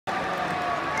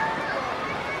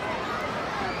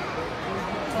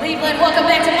Cleveland, welcome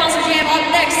back to Monster Jam. Up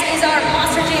next is our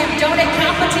Monster Jam Donut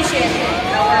Competition.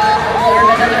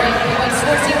 Award another 8 points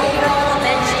towards the overall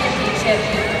event championship.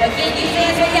 Again, you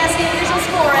fans will cast the official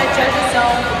score at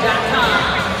judgeszone.com.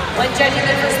 When judging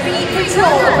it for speed,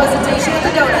 control, the presentation of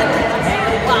the donut, and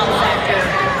the wow factor.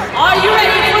 Are you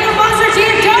ready for the Monster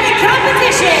Jam Donut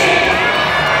Competition?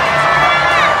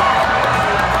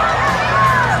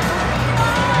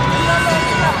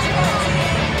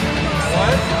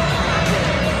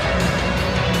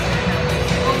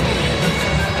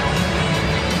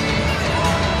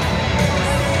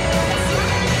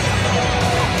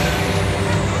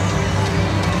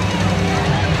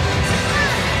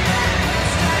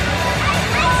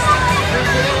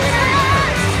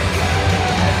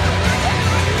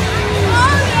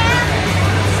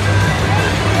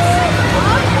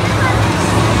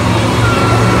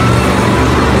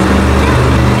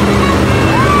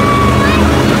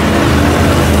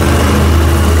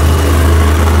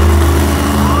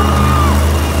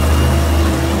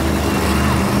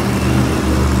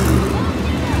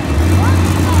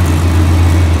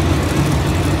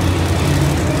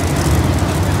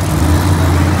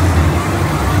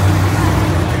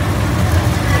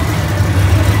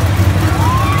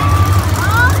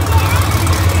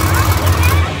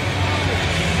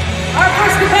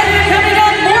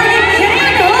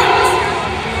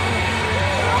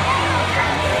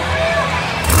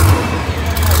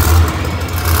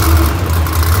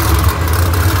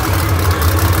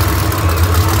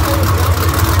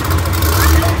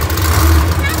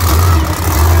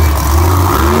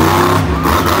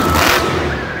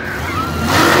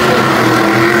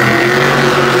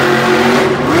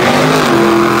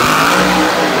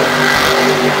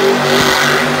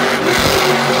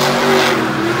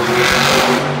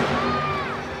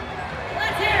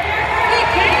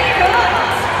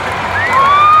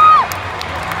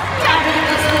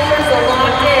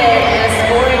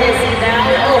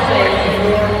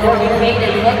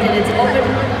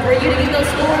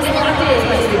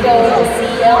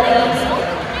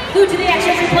 Who to the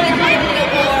action for playing the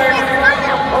award or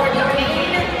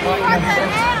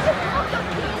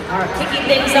are kicking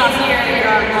things off here in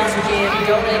our Monster Jam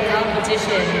Donut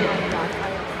Competition.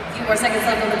 A few more seconds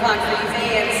left on the clock for you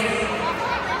fans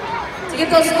to get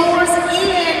those scores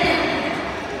in.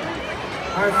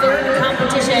 Our third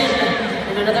competition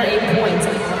and another 8 points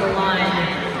on the line.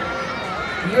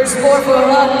 Your score for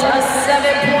Hooked, a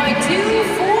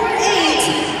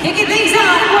 7.248. Kicking things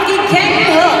off, working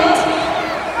Ken Hooked.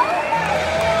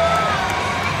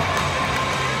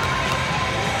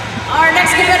 Our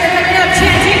next competitor coming up,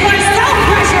 chanting for Stone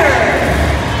Crusher.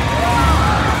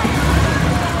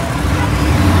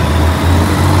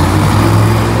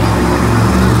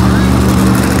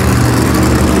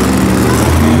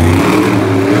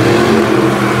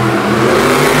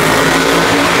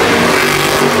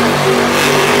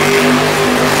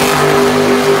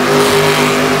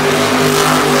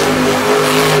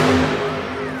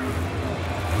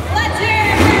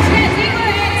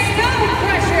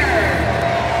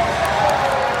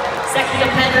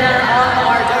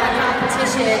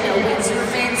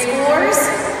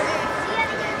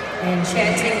 And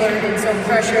Chad Tingler and Stone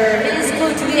Crusher is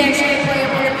glued to the action and play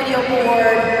up on the video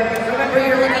board. Remember,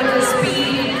 you're looking for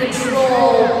speed,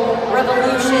 control,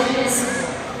 revolutions,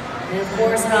 and of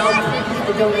course how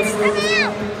the donuts look.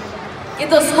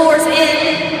 Get those scores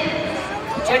in.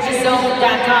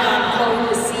 Judgeszone.com,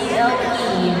 code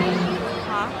CLE.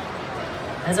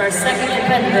 As our second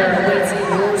competitor awaits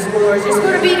your scores. Your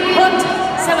score to beat Hooked,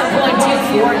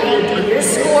 7.248. And your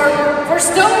score for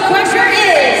Stone Crusher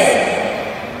is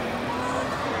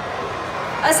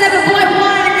a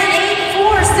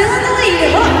 7.184, still in the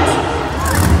lead, Hooked.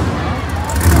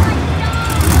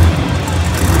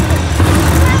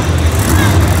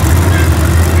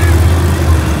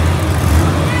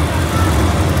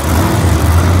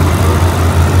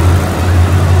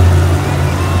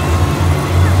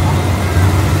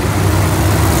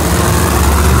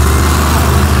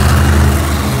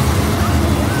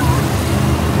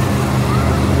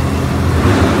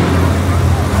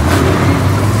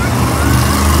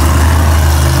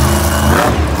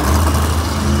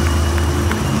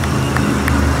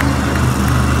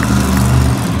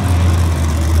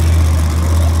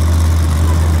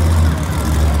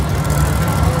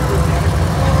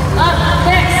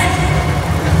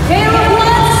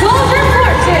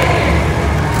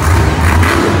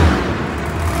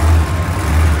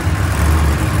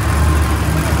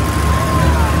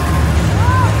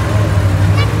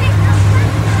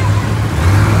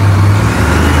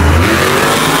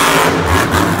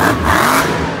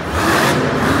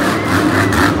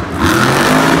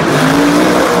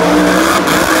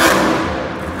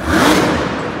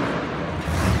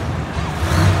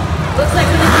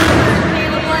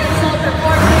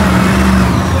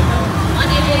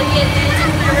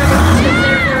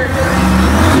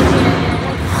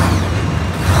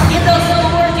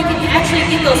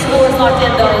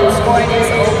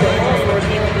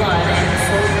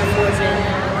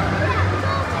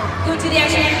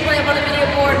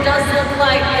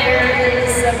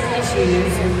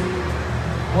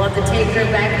 We'll have to take her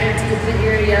back into the pit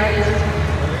area.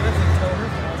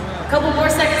 A couple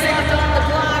more seconds left on the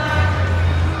clock.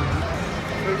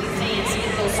 For you fans,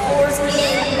 get those scores in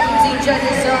using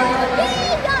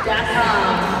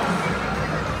judgeszone.com.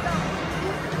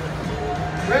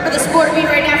 Remember the score to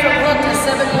beat right now from Hook to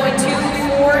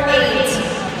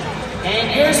 7.248.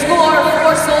 And your score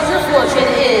for Soldier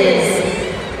Fortune is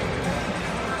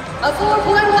a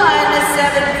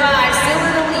 4.175, still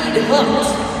in the lead,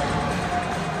 Hooked.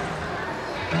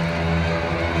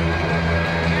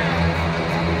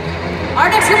 Our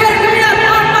next competitor coming up,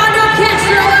 Armando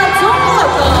Castro, El Toro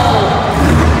Loco.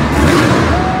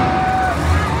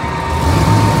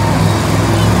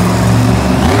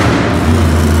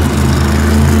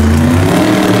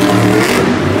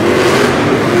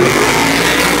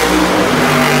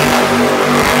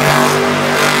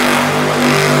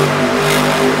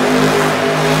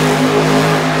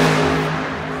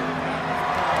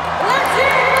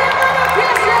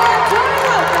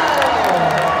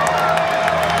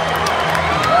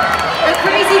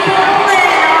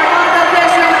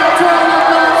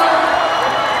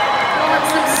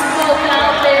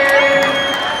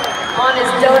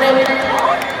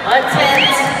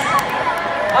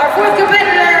 Our fourth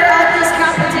competitor of this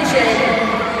competition.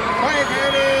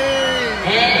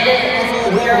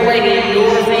 And we're awaiting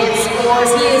your fan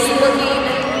scores. He is looking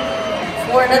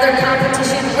for another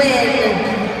competition win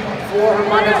for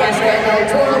Armando Castro and El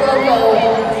Toro Loco.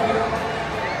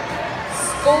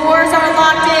 Scores are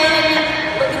locked in.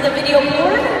 Look at the video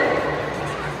board.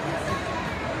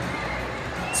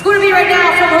 Score to be right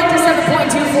now from Hook to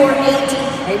 7.248.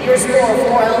 And your score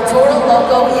for El Toro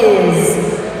Loco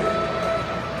is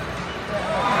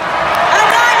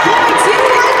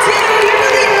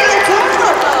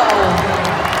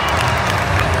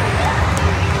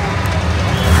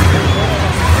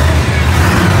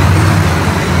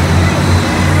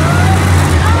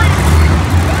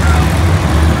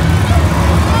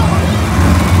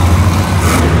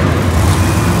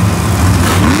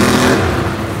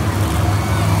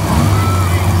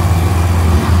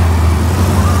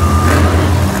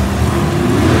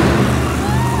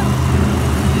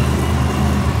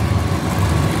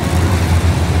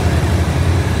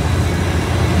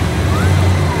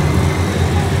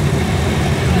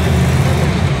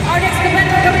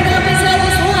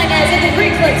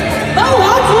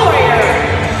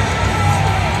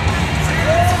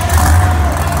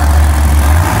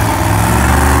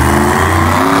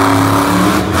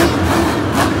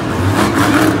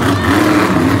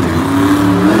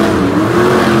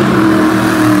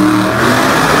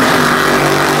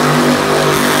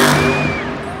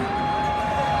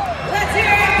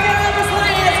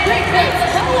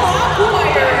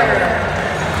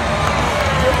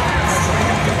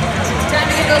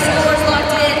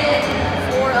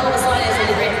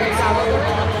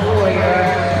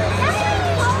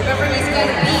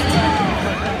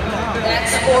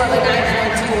score of a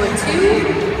 9.212.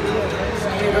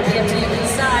 And it'll be up to you to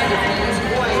decide if he is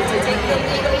going to take the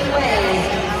lead away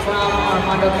from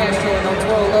Armando Castro and El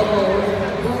Toro Loco,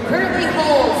 who currently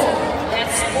holds that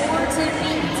score to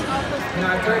beat in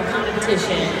our third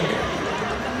competition.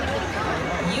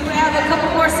 You have a couple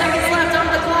more seconds left on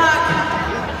the clock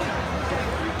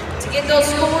to get those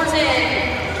scores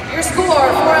in. Your score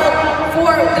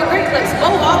for the Great Clips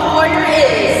Mohawk Warrior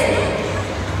is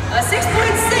a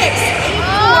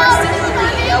 6.684, still in the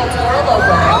lead, El Toro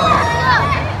Loco.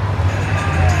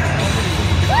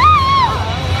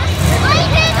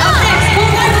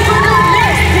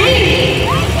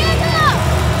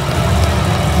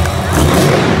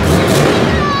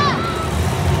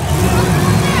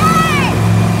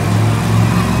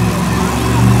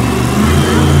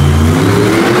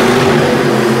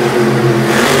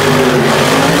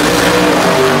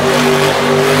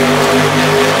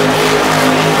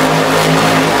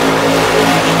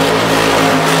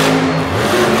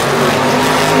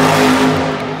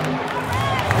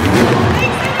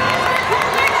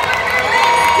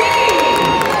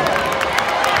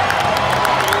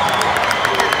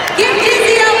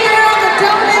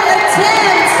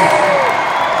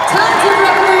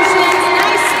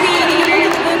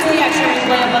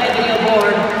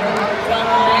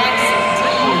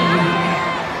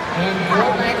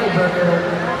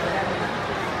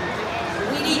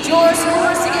 Your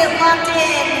scores to get locked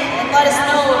in and let us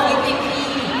know if you think he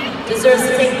deserves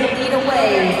to take the lead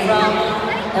away from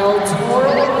El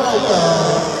Toro Loco.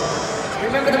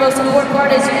 Remember, the most important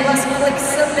part is you must click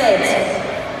submit.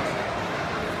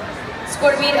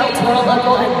 Score to beat El Toro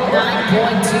Loco at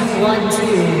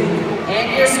 9.212.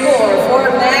 And your score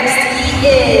for Max T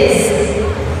is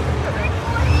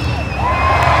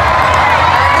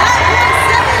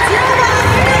 9.7.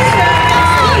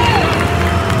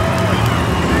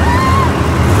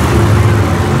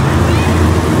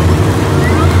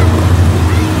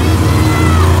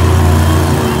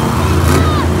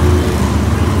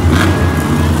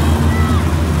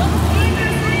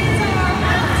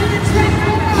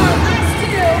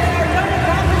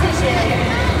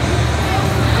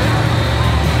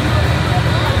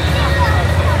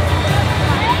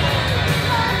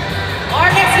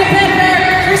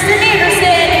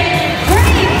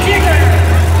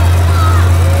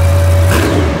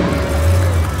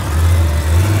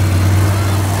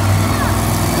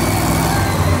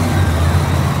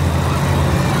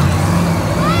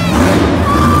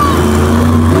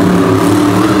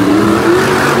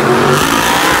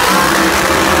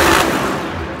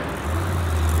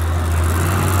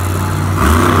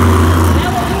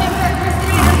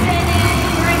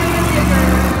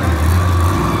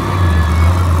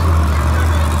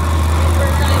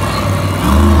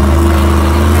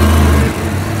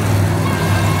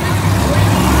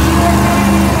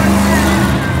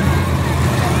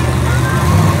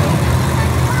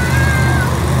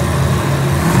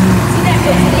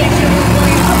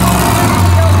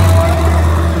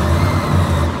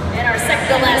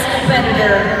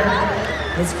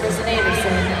 is Kristen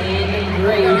Anderson and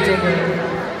Grave Digger.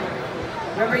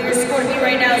 Remember, your score to beat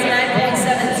right now is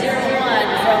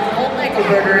 9.701 from Colt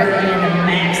Eichelberger and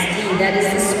Max D. That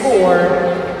is the score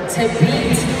to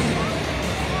beat.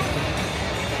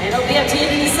 And it'll be up to you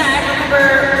to decide. Remember,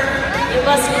 you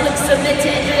must click submit to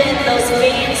enter in those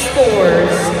fan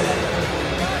scores.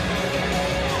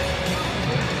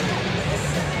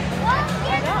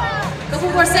 Couple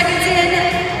more seconds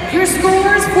in. Your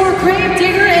scores for Grave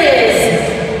Digger is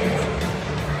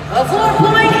a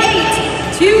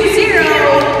 4.820,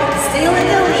 still in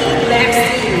the lead, Max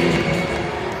D.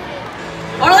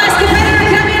 Our last competitor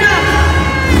coming up,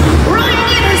 Ryan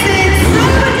Anderson, son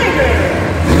of a digger.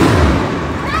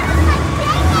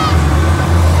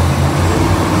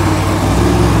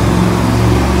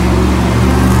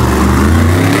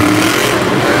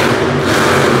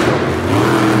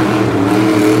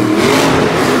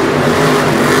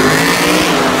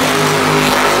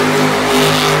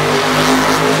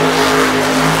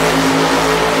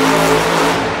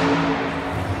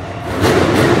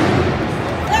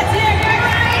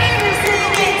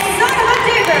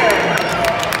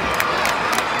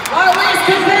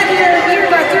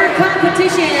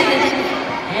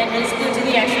 And it's good to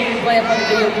be actually play up on the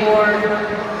video board.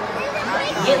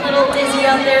 Get a little dizzy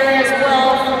out there as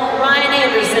well. Ryan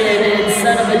Anderson and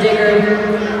son of a digger.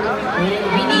 And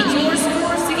we need your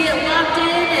scores to get locked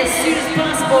in as soon as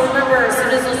possible. Remember, as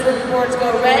soon as those rookie boards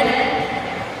go red,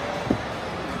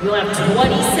 you'll have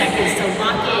 20 seconds to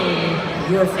lock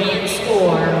in your fan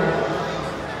score.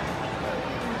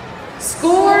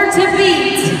 Score to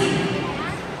beat.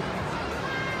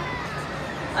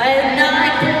 A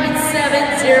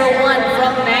 9.701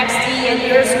 from Max D, and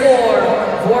your score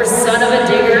for Son of a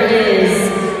Digger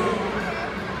is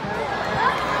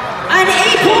an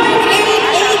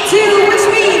 8.882, which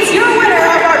means you're winner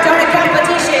of our donut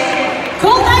competition,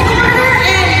 Colt Eichelberger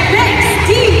and Max D.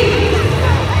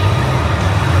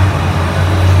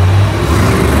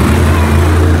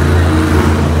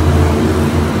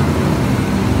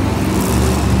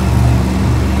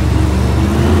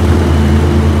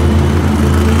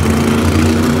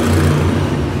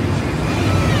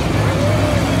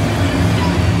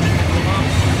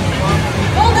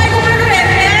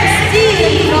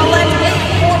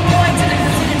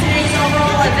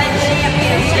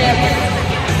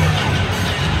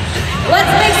 Let's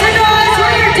make some noise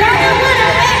for your donut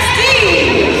winner, Max D!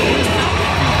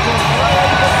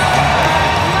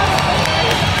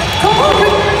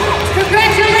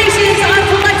 Congratulations on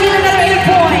collecting another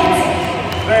 8 points.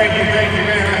 Thank you,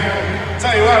 man.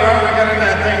 Tell you what, right when I got into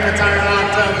that thing, the tire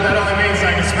locked up, that only means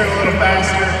I can spin a little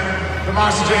faster. The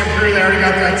Monster Jam crew, they already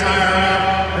got that tire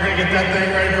up. We're gonna get that thing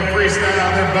ready for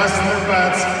freestyle. They're busting their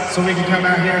butts so we can come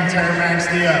out here and tear Max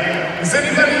D up. Is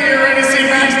anybody here ready to see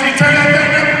Max D turn that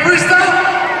thing up and freestyle?